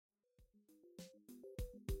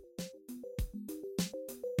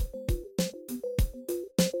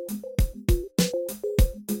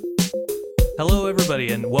Hello,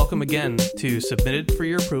 everybody, and welcome again to Submitted for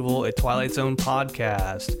Your Approval, a Twilight Zone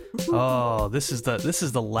podcast. Oh, this is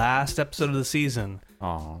the last episode of the season.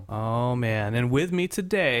 Oh man! And with me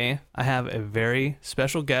today, I have a very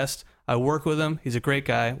special guest. I work with him. He's a great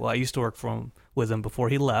guy. Well, I used to work with him before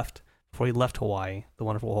he left Hawaii, the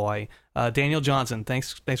wonderful Hawaii. Daniel Johnson.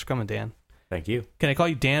 Thanks for coming, Dan. Thank you. Can I call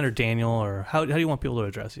you Dan or Daniel, or how do you want people to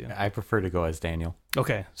address you? I prefer to go as Daniel.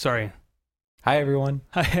 Okay, sorry. Hi, everyone.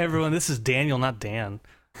 Hi, everyone. This is Daniel, not Dan.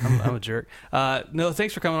 I'm a jerk. No,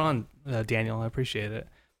 thanks for coming on, Daniel. I appreciate it.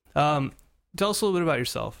 Tell us a little bit about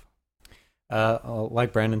yourself.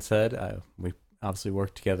 Like Brandon said, we obviously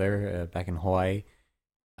worked together back in Hawaii.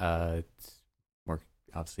 Worked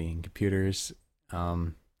obviously in computers.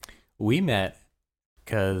 We met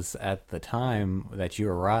because at the time that you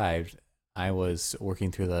arrived, I was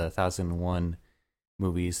working through the 1001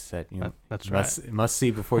 movies that that's right. must see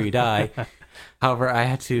before you die. However, I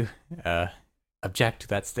had to object to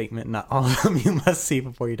that statement. Not all of them you must see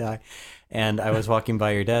before you die. And I was walking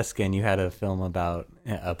by your desk, and you had a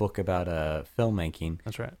book about filmmaking.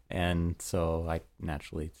 That's right. And so I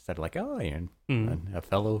naturally said, like, "Oh, you're a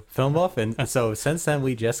fellow film buff." And so since then,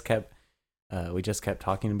 we just kept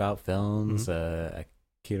talking about films.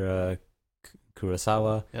 Akira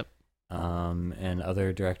Kurosawa. Yep. And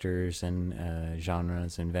other directors and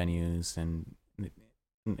genres and venues and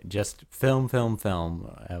just film.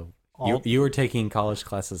 You were taking college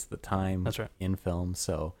classes at the time. That's right. In film,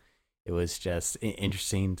 so it was just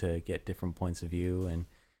interesting to get different points of view and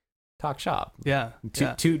talk shop. Yeah.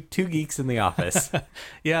 Two geeks in the office.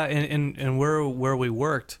 Yeah, and where we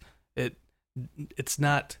worked, it's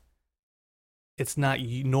not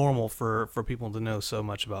normal for people to know so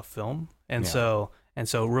much about film, and so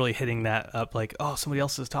really hitting that up, like, oh, somebody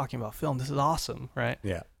else is talking about film. This is awesome, right?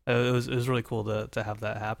 Yeah. It was really cool to have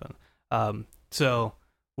that happen. So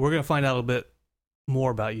we're gonna find out a little bit more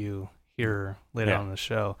about you here later on in the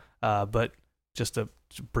show. But just to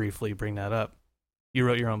briefly bring that up, you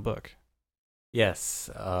wrote your own book. Yes.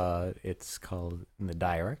 It's called The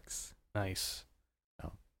Diarex. Nice.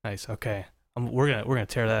 Oh. Nice. Okay. We're gonna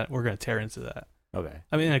tear that. We're gonna tear into that. Okay.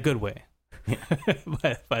 I mean, in a good way.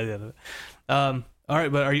 by the end of it. All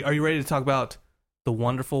right, but are you ready to talk about the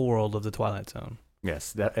wonderful world of the Twilight Zone?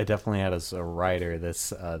 Yes, it definitely had as a writer.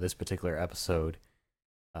 This particular episode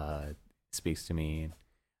speaks to me.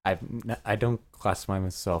 I don't classify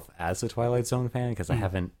myself as a Twilight Zone fan because I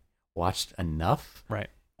haven't watched enough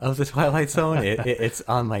of the Twilight Zone. It's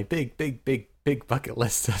on my big bucket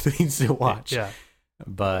list of things to watch. Yeah.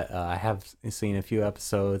 But I have seen a few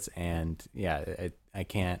episodes, and I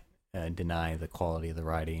can't deny the quality of the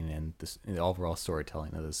writing and the overall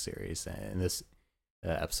storytelling of this series and this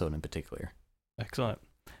episode in particular. Excellent.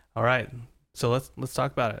 All right, so let's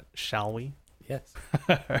talk about it, shall we? Yes.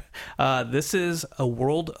 This is A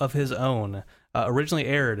World of His Own. Originally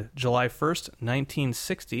aired July 1st,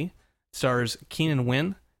 1960. Stars Keenan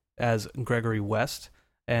Wynn as Gregory West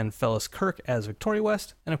and Phyllis Kirk as Victoria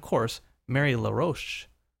West, and of course Mary LaRoche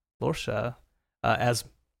as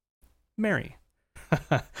Mary.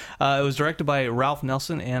 It was directed by Ralph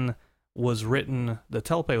Nelson and the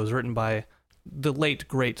teleplay was written by the late,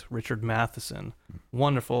 great Richard Matheson.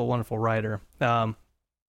 Wonderful, wonderful writer.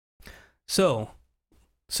 So,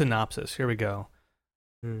 synopsis, here we go.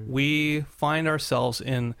 We find ourselves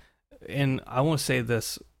in I want to say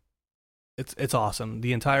this, it's awesome.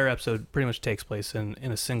 The entire episode pretty much takes place in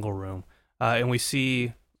a single room. And we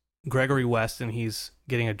see Gregory West, and he's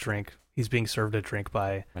getting a drink. He's being served a drink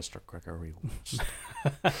by Mr. Gregory West.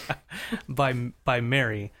 by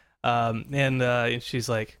Mary. And he's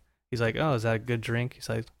like, oh, is that a good drink? He's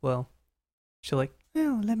like, well, she's like,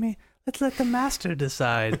 no, let's let the master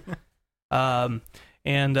decide. So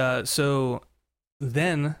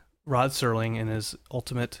then Rod Serling, in his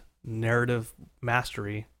ultimate narrative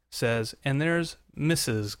mastery, says, and there's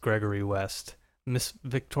Mrs. Gregory West, Miss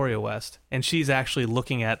Victoria West, and she's actually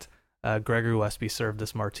looking at Gregory West be served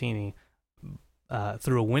this martini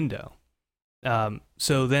through a window.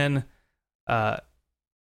 So then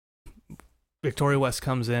Victoria West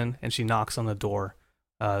comes in, and she knocks on the door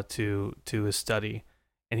to his study,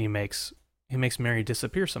 and he makes Mary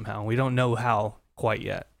disappear somehow. We don't know how quite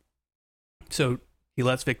yet. So he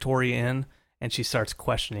lets Victoria in, and she starts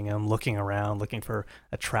questioning him, looking around, looking for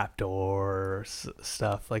a trapdoor or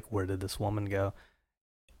stuff, like, where did this woman go?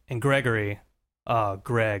 And Gregory, old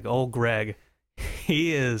Greg,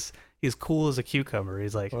 he's cool as a cucumber.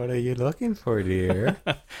 He's like, what are you looking for, dear?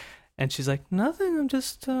 And she's like, nothing, I'm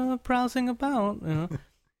just browsing about, you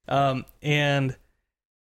know. And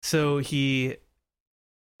so he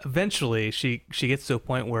eventually she gets to a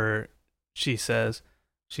point where she says,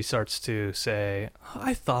 she starts to say,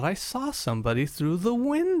 I thought I saw somebody through the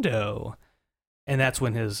window. And that's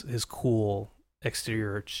when his cool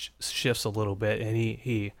exterior shifts a little bit, and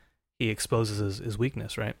he exposes his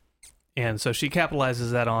weakness, right? And so she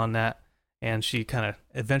capitalizes on that, and she kind of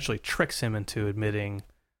eventually tricks him into admitting,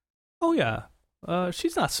 oh yeah,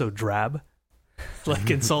 she's not so drab, like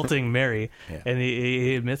insulting Mary, Yeah. and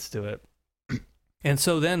he admits to it. And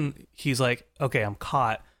so then he's like, okay, I'm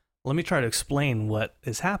caught. Let me try to explain what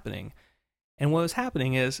is happening. And what is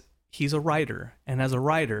happening is he's a writer, and as a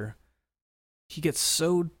writer, he gets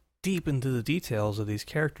so deep into the details of these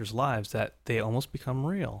characters' lives that they almost become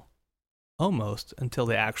real. Almost, until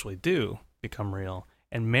they actually do become real.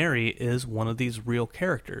 And Mary is one of these real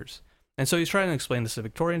characters. And so he's trying to explain this to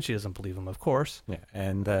Victoria, and she doesn't believe him, of course. Yeah,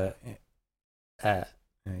 and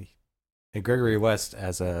Gregory West,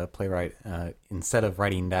 as a playwright, instead of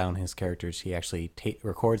writing down his characters, he actually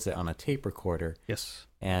records it on a tape recorder. Yes.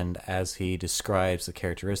 And as he describes the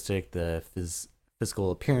characteristic, the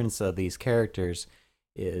physical appearance of these characters,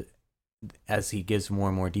 as he gives more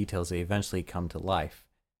and more details, they eventually come to life.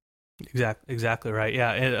 Exactly right.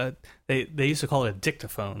 Yeah, they used to call it a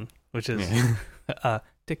dictaphone, which is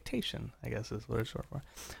dictation, I guess is what it's short for.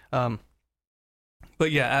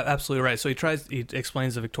 But yeah, absolutely right. So he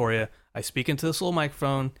explains to Victoria, I speak into this little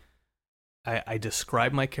microphone, I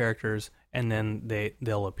describe my characters, and then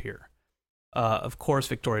they'll appear. Of course,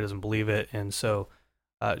 Victoria doesn't believe it, and so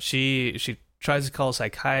she tries to call a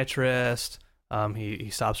psychiatrist. He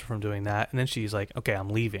stops her from doing that, and then she's like, okay, I'm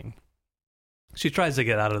leaving. She tries to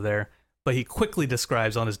get out of there, but he quickly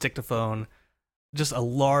describes on his dictaphone just a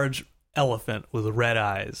large elephant with red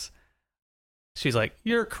eyes. She's like,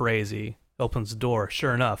 you're crazy. Opens the door.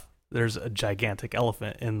 Sure enough, there's a gigantic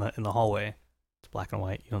elephant in the hallway. It's black and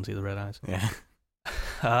white. You don't see the red eyes.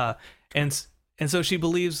 Yeah. And so she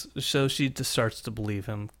believes. So she just starts to believe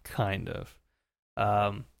him, kind of.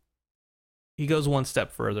 He goes one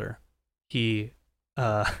step further. He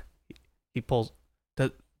pulls.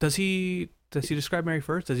 Does he describe Mary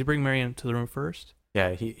first? Does he bring Mary into the room first?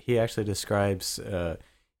 Yeah, he actually describes,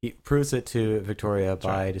 he proves it to Victoria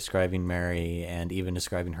by describing Mary and even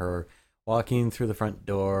describing her walking through the front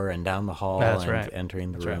door and down the hall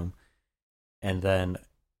entering the room. Right. And then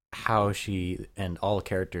how she and all the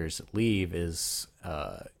characters leave is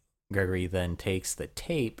Gregory then takes the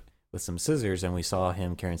tape with some scissors, and we saw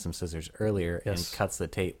him carrying some scissors earlier, and cuts the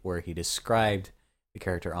tape where he described the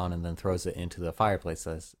character on, and then throws it into the fireplace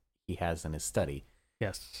as he has in his study.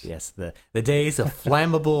 Yes, the days of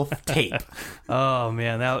flammable tape. Oh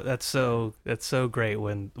man, that's so great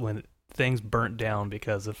when things burnt down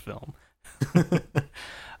because of film.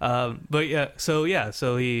 But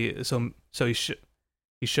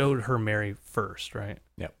he showed her Mary first, right?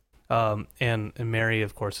 Yep. And Mary,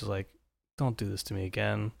 of course, is like, don't do this to me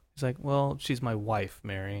again. He's like, well, she's my wife,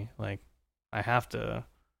 Mary. Like, I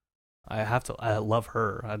love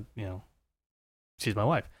her. She's my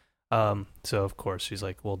wife. So of course she's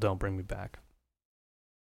like, well, don't bring me back.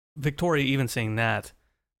 Victoria, even saying that,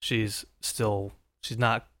 she doesn't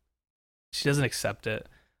accept it.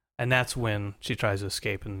 And that's when she tries to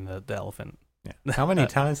escape in the elephant. Yeah. How many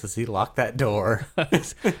times does he lock that door?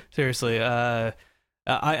 Seriously. I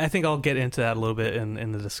think I'll get into that a little bit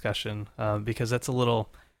in the discussion, because that's a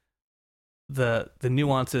little, the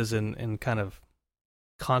nuances and kind of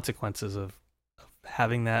consequences of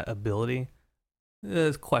having that ability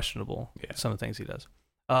is questionable. Yeah. Some of the things he does.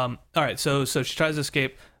 All right, so she tries to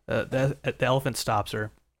escape. The elephant stops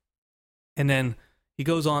her, and then he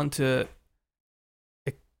goes on to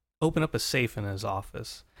open up a safe in his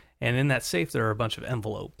office, and in that safe there are a bunch of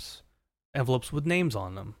envelopes with names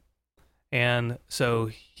on them. And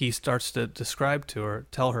so he starts to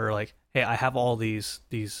tell her like, hey, I have all these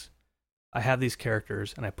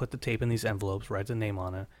characters, and I put the tape in these envelopes, write the name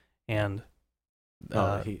on it, and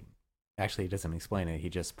he actually doesn't explain it. He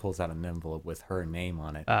just pulls out an envelope with her name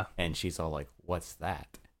on it, and she's all like, what's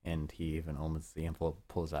that? And he even opens the envelope,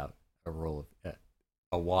 pulls out a roll of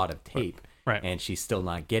a wad of tape, right. And she's still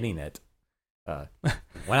not getting it.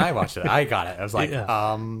 When I watched it, I got it. I was like,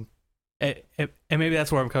 and maybe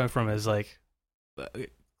that's where I'm coming from, is like,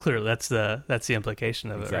 clearly that's the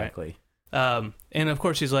implication of exactly. It, right? And of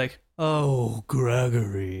course she's like, oh,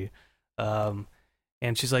 Gregory, and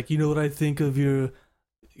she's like, you know what I think of your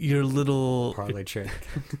little parlor trick.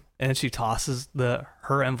 And she tosses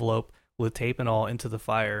her envelope with tape and all into the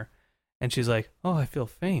fire, and she's like, oh, I feel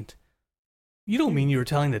faint. You don't mean you were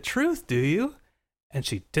telling the truth, do you? And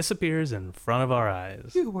she disappears in front of our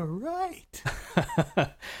eyes. You were right.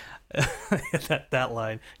 that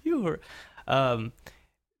line. You were.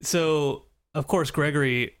 So of course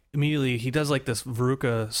Gregory immediately he does like this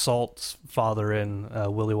Veruca Salt's father in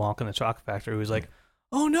Willy Wonka and the Chocolate Factory, who's like,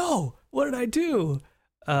 "Oh no, what did I do?"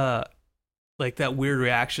 Like that weird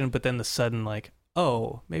reaction, but then the sudden like,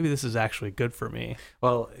 "Oh, maybe this is actually good for me."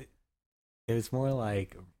 Well, it was more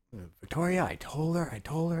like, Victoria, I told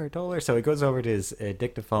her. So he goes over to his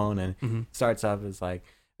dictaphone and starts off as like,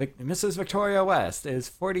 Mrs. Victoria West is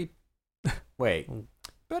 40. Wait,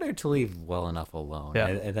 better to leave well enough alone. Yeah.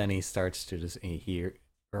 And then he starts to just, he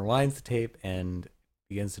rewinds the tape and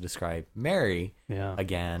begins to describe Mary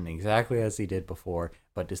again, exactly as he did before,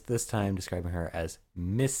 but just this time describing her as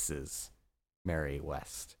Mrs. Mary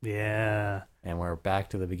West. Yeah. And we're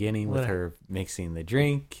back to the beginning with her mixing the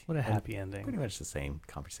drink. What a happy ending. Pretty much the same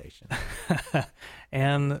conversation.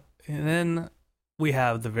 and then we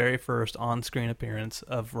have the very first on-screen appearance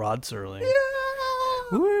of Rod Serling. Yeah!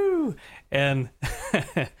 Woo! And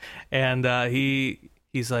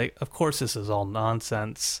he's like, of course this is all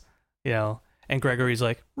nonsense, you know. And Gregory's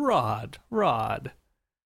like, Rod.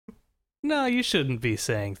 No, you shouldn't be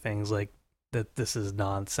saying things like that. This is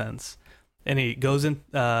nonsense. And he goes in.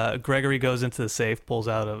 Gregory goes into the safe, pulls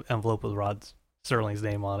out an envelope with Rod Serling's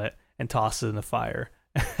name on it, and tosses it in the fire.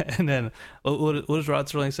 And then, what does Rod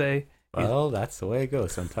Serling say? Well, that's the way it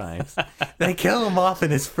goes sometimes. They kill him off in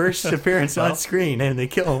his first appearance on screen, and they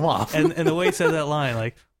kill him off. and the way he said that line,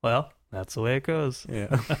 like, well, that's the way it goes.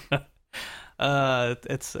 Yeah.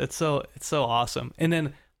 It's so awesome. And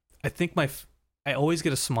then I think I always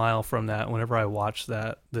get a smile from that whenever I watch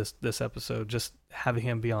this episode, just having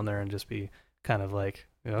him be on there and just be kind of like,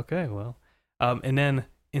 okay, well, and then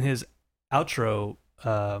in his outro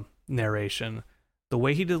narration, the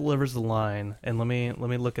way he delivers the line, and let me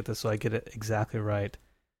look at this so I get it exactly right.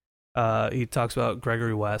 He talks about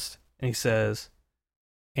Gregory West, and he says,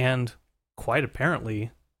 and quite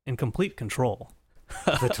apparently in complete control.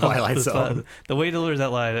 The Twilight Zone. The way he delivers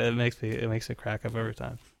that line, it makes me crack up every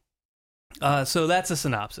time. So that's a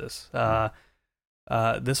synopsis.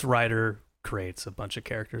 This writer creates a bunch of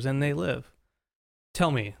characters, and they live. Tell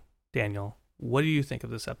me, Daniel, what do you think of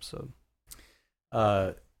this episode?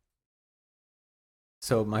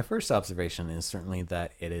 So my first observation is certainly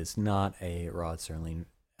that it is not a Rod Serling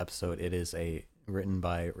episode. It is written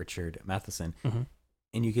by Richard Matheson,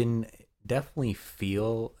 and you can definitely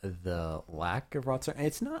feel the lack of Rod Serling.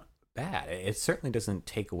 It's not bad. It certainly doesn't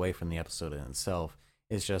take away from the episode in itself.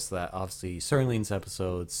 It's just that obviously Serling's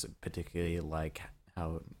episodes, particularly like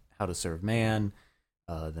How to Serve Man,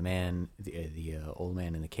 the Old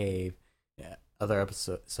Man in the Cave, other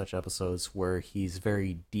such episodes where he's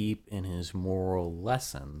very deep in his moral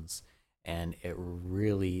lessons, and it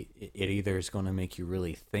either is going to make you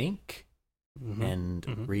really think and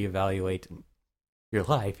reevaluate your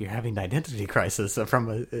life. You're having an identity crisis from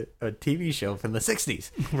a TV show from the 60s,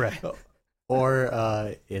 right?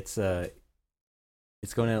 Or it's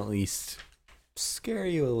going to at least scare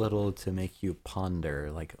you a little to make you ponder,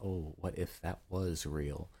 like, oh, what if that was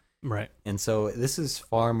real? Right. And so this is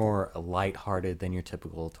far more lighthearted than your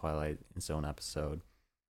typical Twilight Zone episode.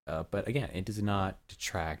 But again, it does not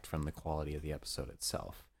detract from the quality of the episode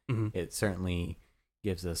itself. It certainly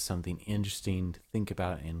gives us something interesting to think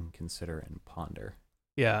about and consider and ponder.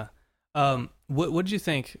 Yeah. What did you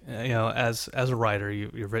think? As a writer,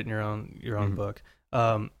 you've written your own book.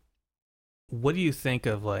 What do you think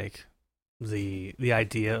of like the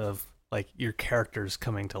idea of like your characters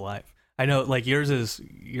coming to life? I know like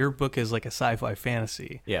your book is like a sci-fi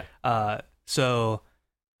fantasy. Yeah. So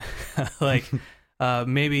like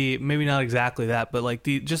maybe not exactly that, but like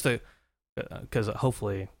because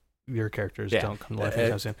hopefully your characters don't come to life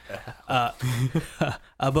anytime soon. But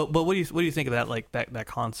what do you think of that, like that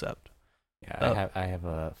concept? Yeah, I have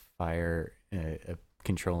a fire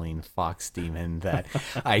controlling fox demon that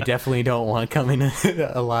I definitely don't want coming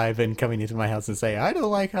alive and coming into my house and say, I don't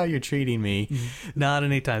like how you're treating me. Not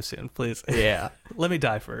anytime soon, please. Yeah. Let me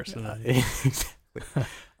die first. Exactly.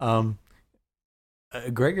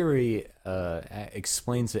 Gregory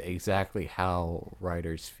explains exactly how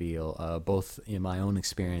writers feel, both in my own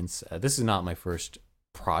experience. This is not my first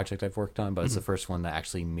project I've worked on, but it's the first one that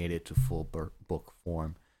actually made it to full book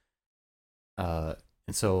form.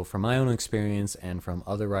 And so from my own experience and from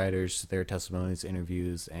other writers, their testimonies,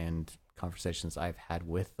 interviews, and conversations I've had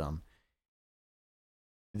with them,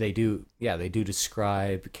 they do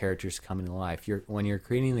describe characters coming to life. When you're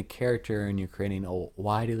creating the character and you're creating,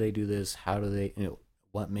 why do they do this? How do they,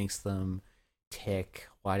 what makes them tick?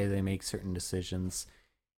 Why do they make certain decisions?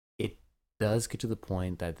 It does get to the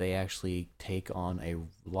point that they actually take on a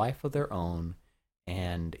life of their own,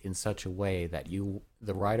 and in such a way that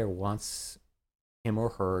the writer wants him or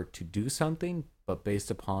her to do something, but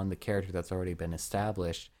based upon the character that's already been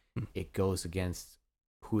established, it goes against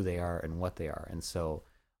who they are and what they are. And so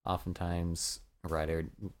oftentimes a writer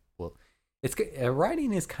will,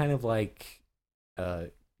 writing is kind of like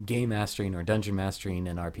game mastering or dungeon mastering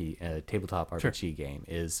an tabletop RPG game,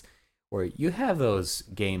 is where you have those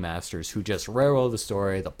game masters who just railroad the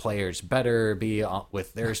story. The players better be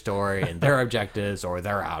with their story and their objectives, or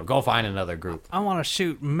they're out. Go find another group. I want to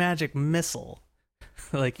shoot magic missile.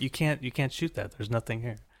 Like you can't shoot that. There's nothing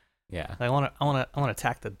here. Yeah, I want to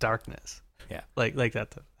attack the darkness. Yeah, like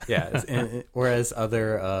that. Yeah, whereas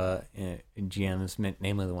other GMs,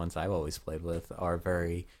 namely the ones I've always played with, are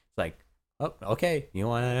very like, oh, okay, you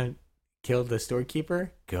want to kill the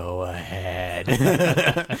storekeeper? Go ahead.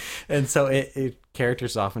 And so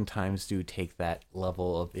characters oftentimes do take that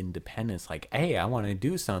level of independence, like, hey, I want to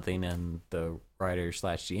do something, and the writer /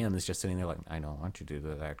 GM is just sitting there like, I don't want you to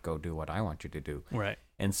do that. Go do what I want you to do. Right.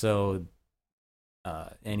 And so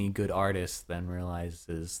any good artist then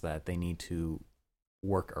realizes that they need to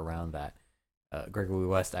work around that. Gregory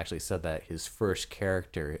West actually said that his first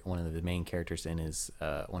character, one of the main characters in his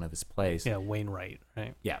one of his plays, Wainwright,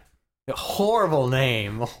 right? Yeah, horrible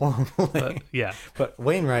name. But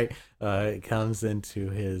Wainwright comes into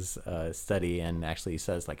his study and actually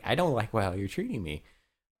says, like, I don't like how you're treating me.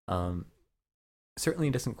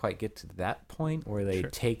 Certainly doesn't quite get to that point where they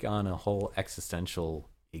take on a whole existential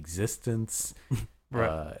existence.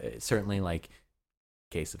 Right. Certainly, like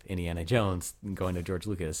case of Indiana Jones going to George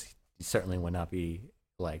Lucas, he certainly would not be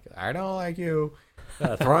like, I don't like you,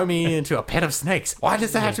 throw me into a pit of snakes. Why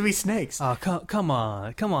does that have to be snakes? Oh, come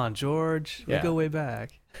on, George. We go way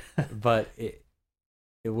back. But it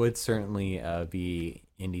would certainly be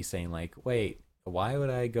Indy saying, like, wait, why would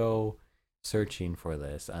I go searching for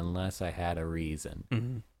this unless I had a reason?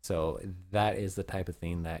 Mm-hmm. So that is the type of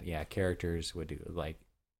thing that characters would do, like,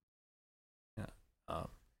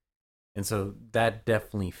 and so that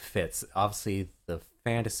definitely fits. Obviously, the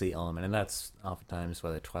fantasy element, and that's oftentimes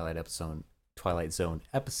why the Twilight Zone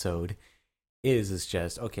episode is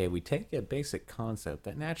just, okay, we take a basic concept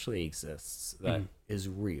that naturally exists, that is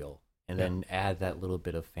real, and then add that little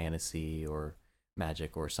bit of fantasy or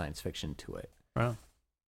magic or science fiction to it. Wow.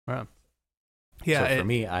 Yeah. So for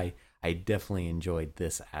me, I definitely enjoyed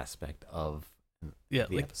this aspect of the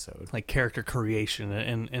episode, like character creation,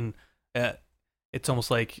 and it's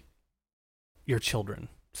almost like your children.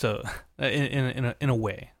 So in a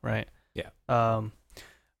way, right? Yeah.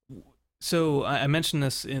 So I mentioned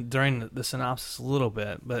this during the synopsis a little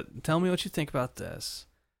bit, but tell me what you think about this.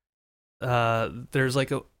 There's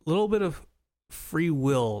like a little bit of free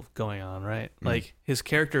will going on, right? Mm. Like his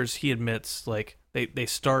characters, he admits, like they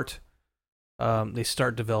start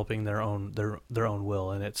developing their own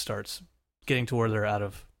will, and it starts getting to where they're out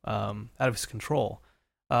of his control.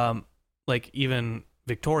 Like even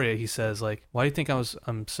Victoria, he says, like, why do you think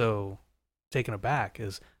I'm so taken aback?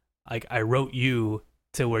 Is like I wrote you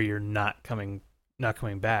to where you're not coming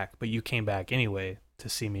back, but you came back anyway to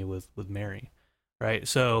see me with Mary, right?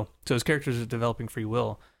 So his characters are developing free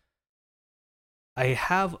will. I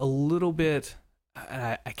have a little bit,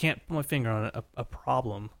 I can't put my finger on a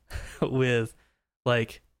problem with,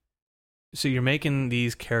 like, so you're making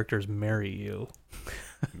these characters marry you,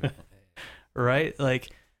 right? Like,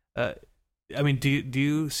 I mean, do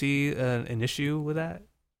you see an issue with that?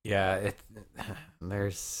 Yeah,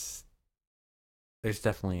 there's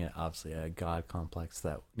definitely obviously a God complex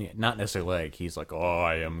that, not necessarily like he's like, oh,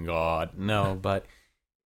 I am God. No, but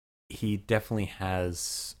he definitely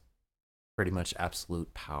has pretty much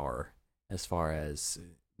absolute power as far as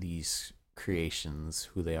these creations,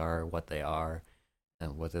 who they are, what they are,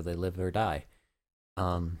 and whether they live or die.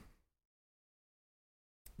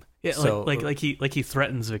 Yeah, so, like he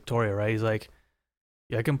threatens Victoria, right? He's like,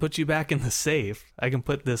 yeah, I can put you back in the safe. I can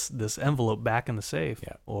put this envelope back in the safe,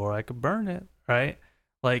 or I could burn it, right?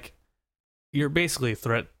 Like, you're basically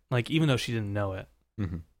like, even though she didn't know it,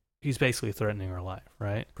 he's basically threatening her life,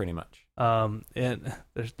 right? Pretty much. And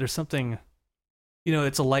there's something,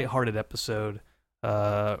 it's a lighthearted episode.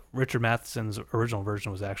 Richard Matheson's original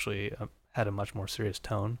version was actually had a much more serious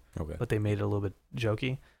tone, but they made it a little bit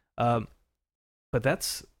jokey. But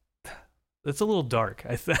that's a little dark.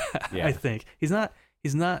 I think he's not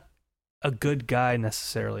a good guy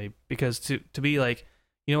necessarily, because to be like,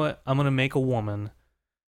 you know what, I'm gonna make a woman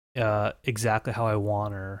exactly how I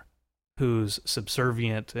want her, who's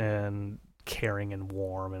subservient and caring and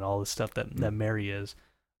warm and all this stuff that Mary is.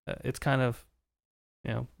 It's kind of,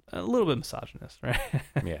 a little bit misogynist, right?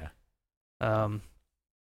 Yeah. All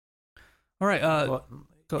right. Well,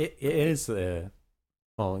 it is.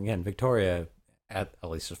 Well, again, Victoria, at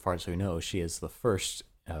least as far as we know, she is the first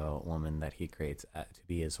woman that he creates to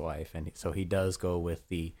be his wife, and so he does go with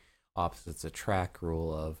the opposites attract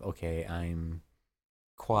rule of, okay, I'm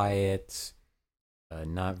quiet,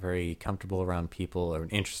 not very comfortable around people, or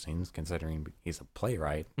interesting considering he's a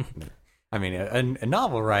playwright. I mean, a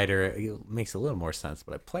novel writer makes a little more sense,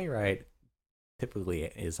 but a playwright typically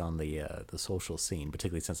is on the social scene,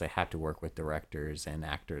 particularly since they have to work with directors and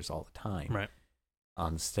actors all the time Right.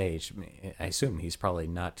 on stage. I assume he's probably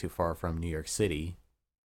not too far from New York City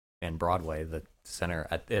and Broadway, the center,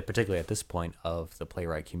 particularly at this point, of the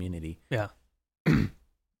playwright community. Yeah.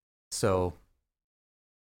 So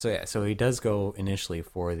he does go initially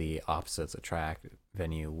for the opposites attract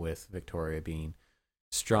venue, with Victoria being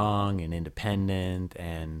strong and independent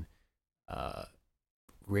and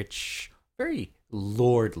rich, very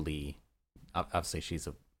lordly. Obviously, she's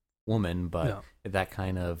a woman, but that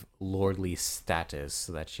kind of lordly status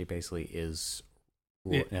that she basically is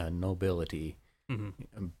nobility,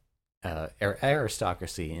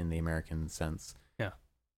 aristocracy in the American sense. Yeah.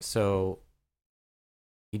 So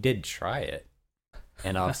he did try it,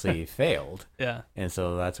 and obviously failed. Yeah. And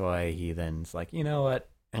so that's why he then's like, you know what?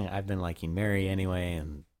 I've been liking Mary anyway,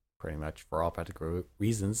 and pretty much for all practical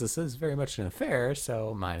reasons, this is very much an affair,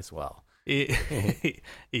 so might as well.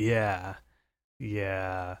 Yeah.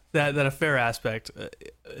 That affair aspect.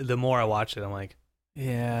 The more I watch it, I'm like,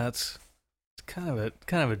 yeah, it's kind of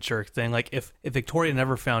a jerk thing. Like if Victoria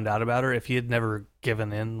never found out about her, if he had never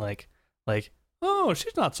given in, like, oh,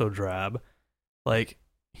 she's not so drab, like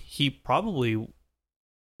he probably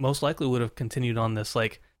most likely would have continued on this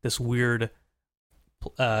weird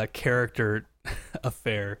character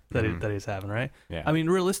affair that he's having, right? Yeah. I mean,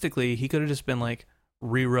 realistically, he could have just been like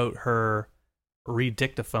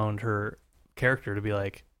redictaphoned her character to be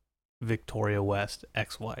like Victoria West,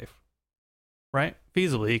 ex-wife, right?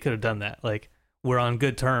 Feasibly, he could have done that. Like, we're on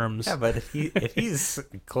good terms. Yeah, but if he's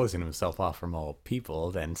closing himself off from all people,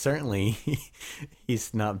 then certainly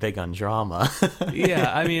he's not big on drama.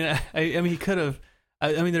 Yeah, I mean, he could have.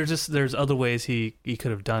 I mean, there's other ways he could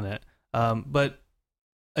have done it. But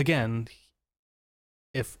again,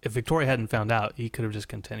 if Victoria hadn't found out, he could have just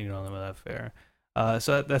continued on with that affair.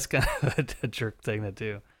 So that's kind of a jerk thing to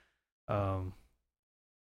do.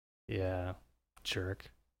 Yeah, jerk.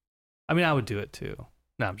 I mean, I would do it too.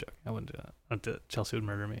 No, I'm joking. I wouldn't do it. I'd do it. Chelsea would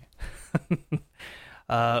murder me.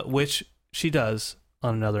 Which she does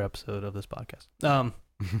on another episode of this podcast.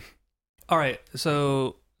 All right.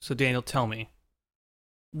 So Daniel, tell me,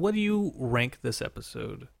 what do you rank this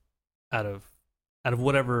episode out of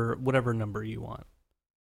whatever number you want?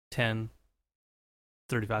 10,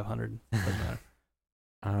 3,500, doesn't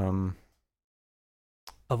matter.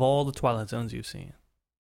 Of all the Twilight Zones you've seen,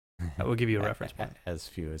 I will give you a reference point. As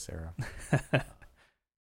few as there are.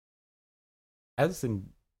 As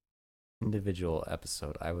an individual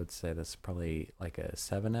episode, I would say that's probably like a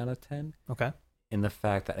 7 out of 10. Okay. In the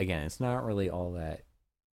fact that, again, it's not really all that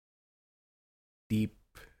deep,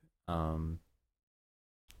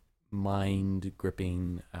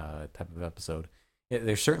 mind-gripping type of episode.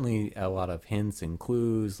 There's certainly a lot of hints and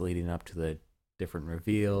clues leading up to the different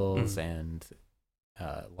reveals, and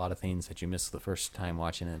a lot of things that you missed the first time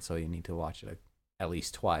watching it, so you need to watch it at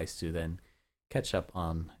least twice to then catch up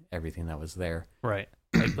on everything that was there. Right.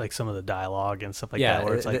 Like some of the dialogue and stuff like that.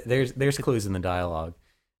 Where it's like there's clues in the dialogue.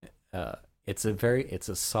 It's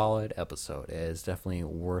a solid episode. It is definitely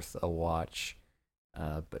worth a watch,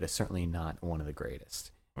 but it's certainly not one of the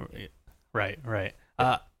greatest. Right.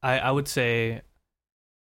 I would say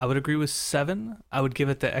I would agree with 7. I would give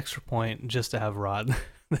it the extra point just to have Rod.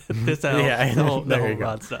 Just to have the whole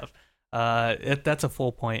Rod stuff. That's a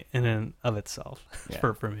full point in and of itself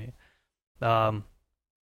for me.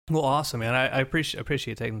 Well, awesome, man. I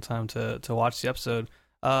appreciate taking the time to watch the episode.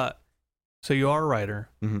 So you are a writer,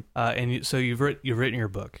 and you've written your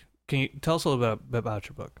book. Can you tell us a little bit about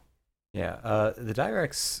your book? Yeah, the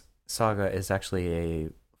Dire-X Saga is actually a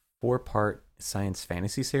 4-part science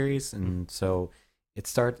fantasy series, and so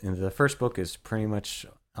the first book is pretty much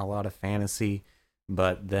a lot of fantasy,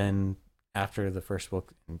 but then after the first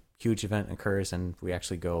book, a huge event occurs, and we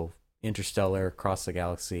actually go interstellar across the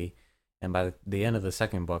galaxy. And by the end of the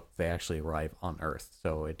second book, they actually arrive on Earth.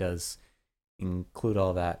 So it does include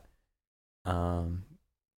all that. And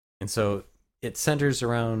so it centers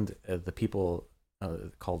around the people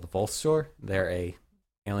called the Volstor. They're a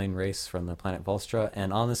alien race from the planet Volstra.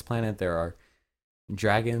 And on this planet, there are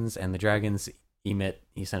dragons, and the dragons emit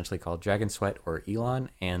essentially called dragon sweat or Elon.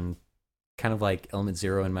 And kind of like Element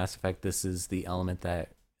Zero in Mass Effect, this is the element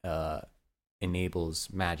that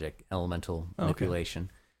enables magic, elemental manipulation.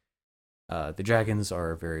 Okay. The dragons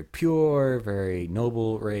are a very pure, very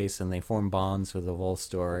noble race, and they form bonds with the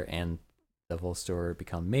Volstor, and the Volstor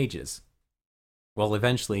become mages. Well,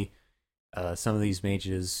 eventually, Some of these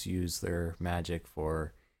mages use their magic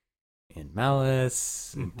for in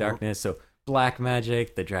malice, in darkness. So black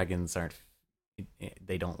magic, the dragons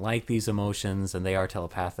they don't like these emotions, and they are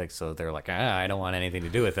telepathic, so they're like, I don't want anything to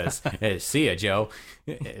do with this. See ya, Joe.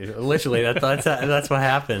 Literally, that's what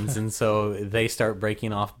happens. And so they start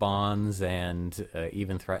breaking off bonds and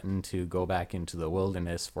even threaten to go back into the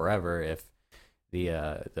wilderness forever if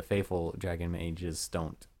the faithful dragon mages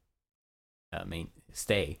don't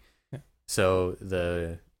stay. Yeah. So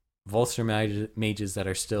the Volster mages that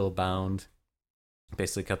are still bound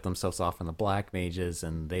basically cut themselves off from the black mages,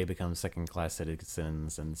 and they become second-class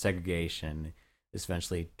citizens, and segregation. This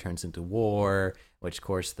eventually turns into war, which of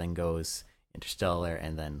course then goes interstellar,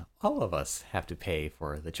 and then all of us have to pay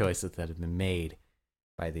for the choices that have been made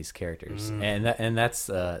by these characters. And that's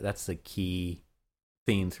the key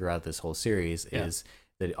theme throughout this whole series is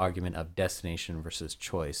the argument of destination versus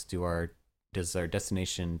choice. Does our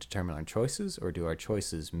destination determine our choices, or do our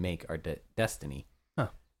choices make our destiny?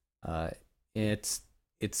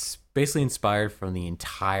 It's basically inspired from the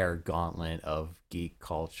entire gauntlet of geek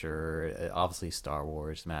culture. Obviously, Star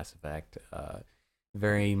Wars, Mass Effect,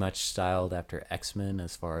 very much styled after X-Men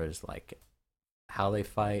as far as like how they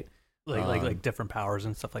fight, like different powers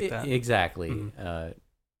and stuff like that. Exactly.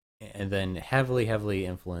 And then heavily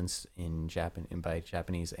influenced by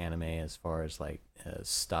Japanese anime as far as like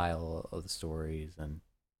style of the stories and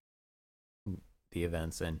the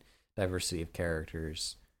events and diversity of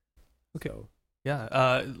characters. Okay. So,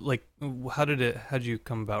 yeah. Like, how did you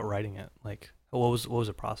come about writing it? Like, what was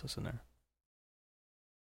the process in there?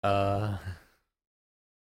 I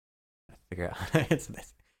figure out how to answer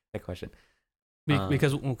that question.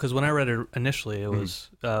 Because when I read it initially, it was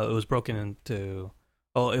broken into.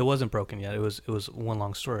 Oh, it wasn't broken yet. It was one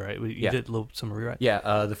long story, right? You did some rewrite.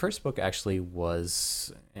 Yeah. The first book actually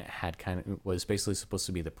was basically supposed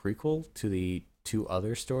to be the prequel to the two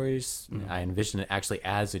other stories. I envisioned it actually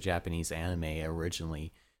as a Japanese anime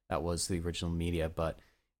originally. That was the original media, but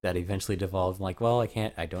that eventually devolved like, well,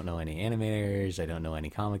 I don't know any animators, I don't know any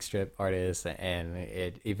comic strip artists, and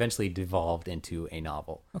it eventually devolved into a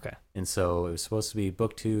novel. Okay. And so it was supposed to be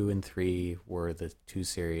book 2 and 3 were the two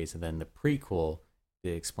series, and then the prequel to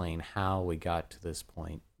explain how we got to this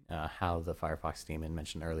point, how the Firefox demon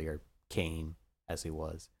mentioned earlier came as he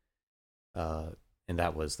was. And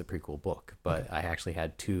that was the prequel book. But I actually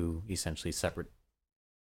had two essentially separate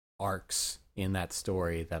arcs in that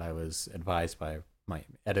story that I was advised by my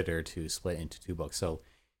editor to split into two books. So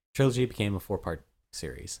trilogy became a 4-part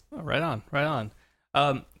series. Oh, right on.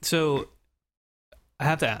 So I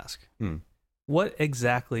have to ask, what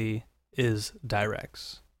exactly is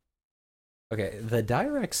Direx? Okay, the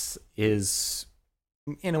Direx is,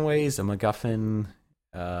 in a ways, a MacGuffin,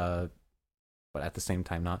 but at the same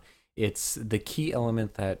time not. It's the key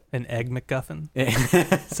element that... An egg MacGuffin?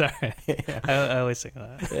 Sorry. I always think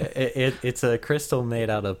of that. It's a crystal made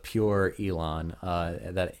out of pure Elon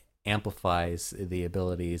that amplifies the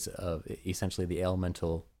abilities of essentially the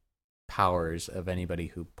elemental powers of anybody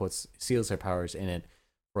who seals their powers in it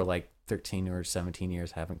for like 13 or 17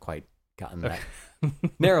 years. I haven't quite gotten that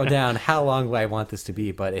narrowed down how long I want this to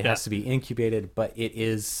be, but it has to be incubated. But it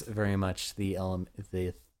is very much the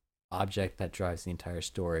object that drives the entire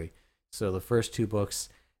story. So the first two books,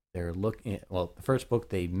 the first book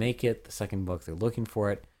they make it, the second book they're looking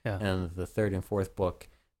for it, and the third and fourth book,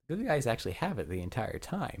 the good guys actually have it the entire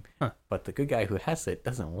time, but the good guy who has it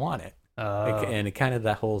doesn't want it. And it kind of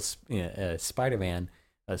that whole Spider-Man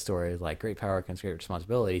story, like great power comes great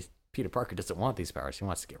responsibility. Peter Parker doesn't want these powers; he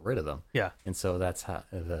wants to get rid of them. Yeah, and so that's how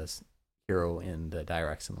the hero in the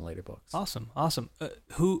Direx in the later books. Awesome.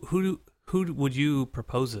 Who would you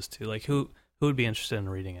propose this to? Like, who would be interested in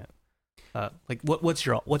reading it? Like, what's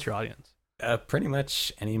your audience? Pretty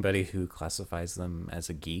much anybody who classifies them as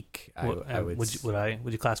a geek. Would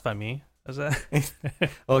you classify me as that?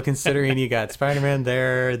 Well, considering you got Spider-Man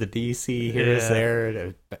there, the DC heroes there,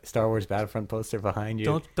 the Star Wars Battlefront poster behind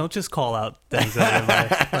you. Don't just call out things that are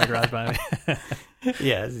in my garage behind me.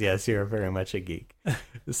 Yes, you're very much a geek.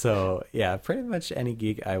 So yeah, pretty much any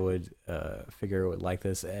geek I would figure would like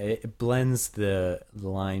this. It blends the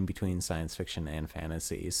line between science fiction and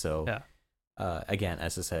fantasy. So again,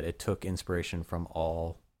 as I said, it took inspiration from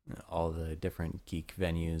all the different geek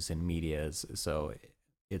venues and medias. So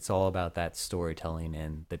it's all about that storytelling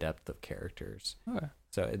and the depth of characters. Okay.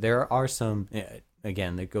 So there are some,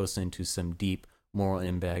 again, that goes into some deep moral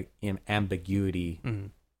ambiguity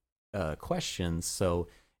questions. So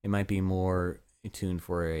it might be more tuned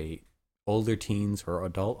for a older teens or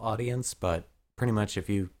adult audience, but pretty much if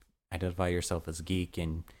you identify yourself as a geek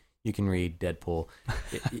and You can read Deadpool.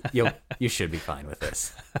 You should be fine with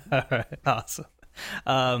this. All right, awesome.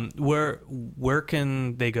 Where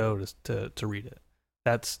can they go to read it?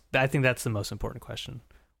 I think that's the most important question.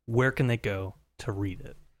 Where can they go to read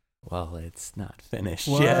it? Well, it's not finished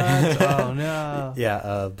What? yet. Oh no.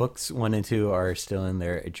 Yeah, books 1 and 2 are still in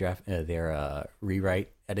their draft, their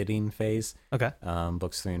rewrite editing phase. Okay.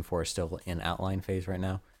 Books 3 and 4 are still in outline phase right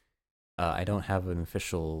now. I don't have an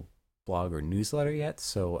official blog or newsletter yet,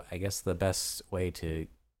 so I guess the best way to,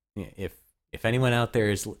 if anyone out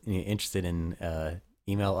there is interested in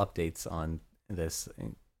email updates on this,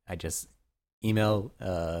 I just email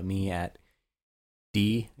me at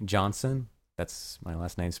djohnson. That's my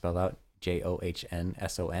last name spelled out,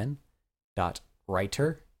 JOHNSON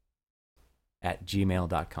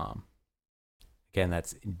 .writer@gmail.com. Again,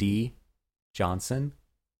 that's djohnson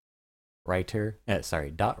writer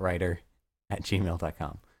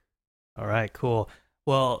 .writer@gmail.com. All right, cool.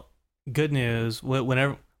 Well, good news.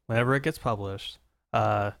 Whenever it gets published,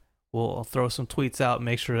 we'll throw some tweets out.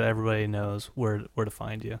 Make sure that everybody knows where to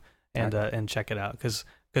find you and check it out. Because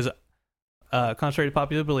contrary to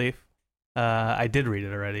popular belief, I did read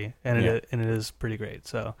it already, and it is pretty great.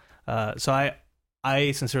 So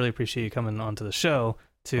I sincerely appreciate you coming onto the show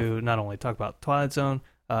to not only talk about Twilight Zone,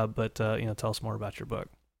 but tell us more about your book.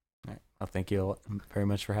 All right. Well, thank you very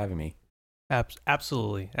much for having me.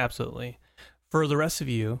 Absolutely. For the rest of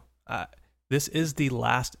you, this is the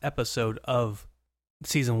last episode of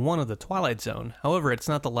season 1 of the Twilight Zone. However, it's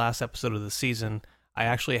not the last episode of the season. I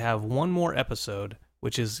actually have one more episode,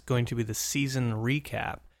 which is going to be the season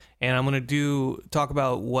recap. And I'm going to talk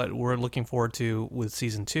about what we're looking forward to with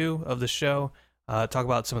season 2 of the show, talk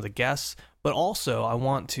about some of the guests, but also I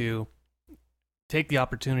want to take the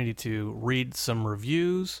opportunity to read some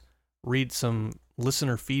reviews, read some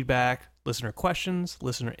listener feedback, listener questions,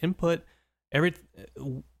 listener input. Every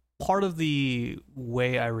part of the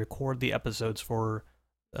way I record the episodes for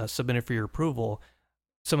submitted for your approval,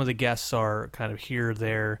 some of the guests are kind of here,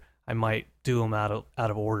 there. I might do them out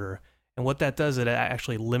of order. And what that does, it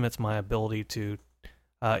actually limits my ability to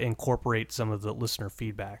incorporate some of the listener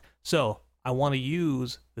feedback. So I want to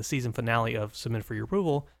use the season finale of Submit for Your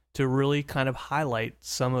Approval to really kind of highlight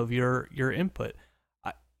some of your input.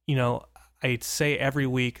 I say every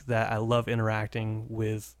week that I love interacting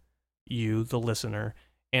with you, the listener,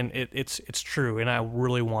 and it's true. And I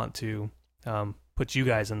really want to put you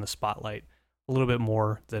guys in the spotlight a little bit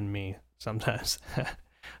more than me sometimes.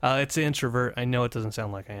 It's an introvert. I know it doesn't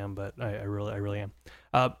sound like I am, but I really am.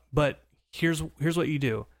 But here's what you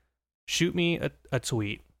do: shoot me a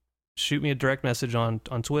tweet, shoot me a direct message on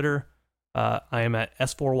Twitter. I am at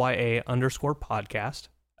S4YA_podcast.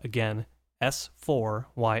 Again,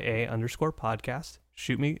 S4YA_podcast.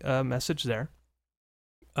 Shoot me a message there.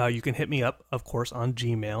 You can hit me up, of course, on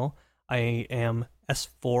Gmail. I am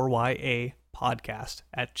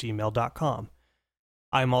S4YApodcast@gmail.com.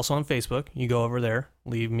 I'm also on Facebook. You go over there,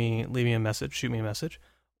 leave me a message, shoot me a message.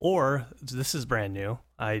 Or, this is brand new.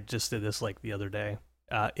 I just did this like the other day.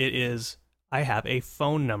 I have a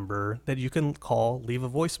phone number that you can call, leave a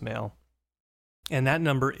voicemail. And that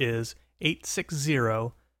number is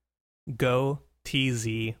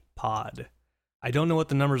 860-GO-TZ-POD. I don't know what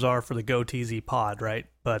the numbers are for the Go-TZ pod, right?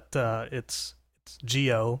 But it's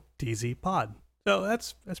G-O-TZ pod. So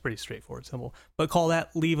that's pretty straightforward, simple. But call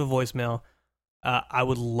that, leave a voicemail. I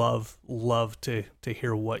would love to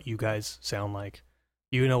hear what you guys sound like.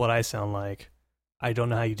 You know what I sound like. I don't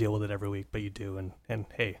know how you deal with it every week, but you do. And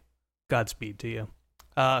hey, Godspeed to you.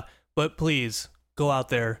 But please go out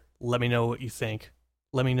there. Let me know what you think.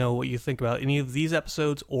 Let me know what you think about any of these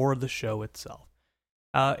episodes or the show itself.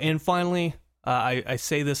 And finally, I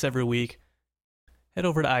say this every week. Head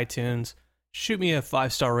over to iTunes. Shoot me a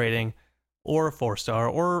 5-star rating, or a 4-star,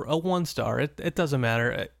 or a 1-star. It doesn't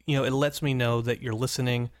matter. It lets me know that you're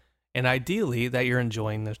listening, and ideally that you're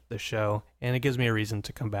enjoying the show, and it gives me a reason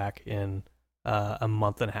to come back in a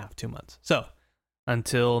month and a half, 2 months. So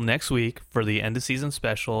until next week for the end of season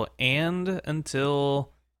special, and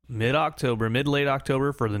until late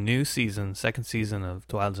October for the new season, second season of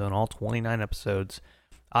Twilight Zone, all 29 episodes.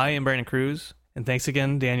 I am Brandon Cruz, and thanks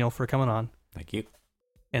again, Daniel, for coming on. Thank you.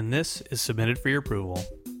 And this is Submitted for Your Approval.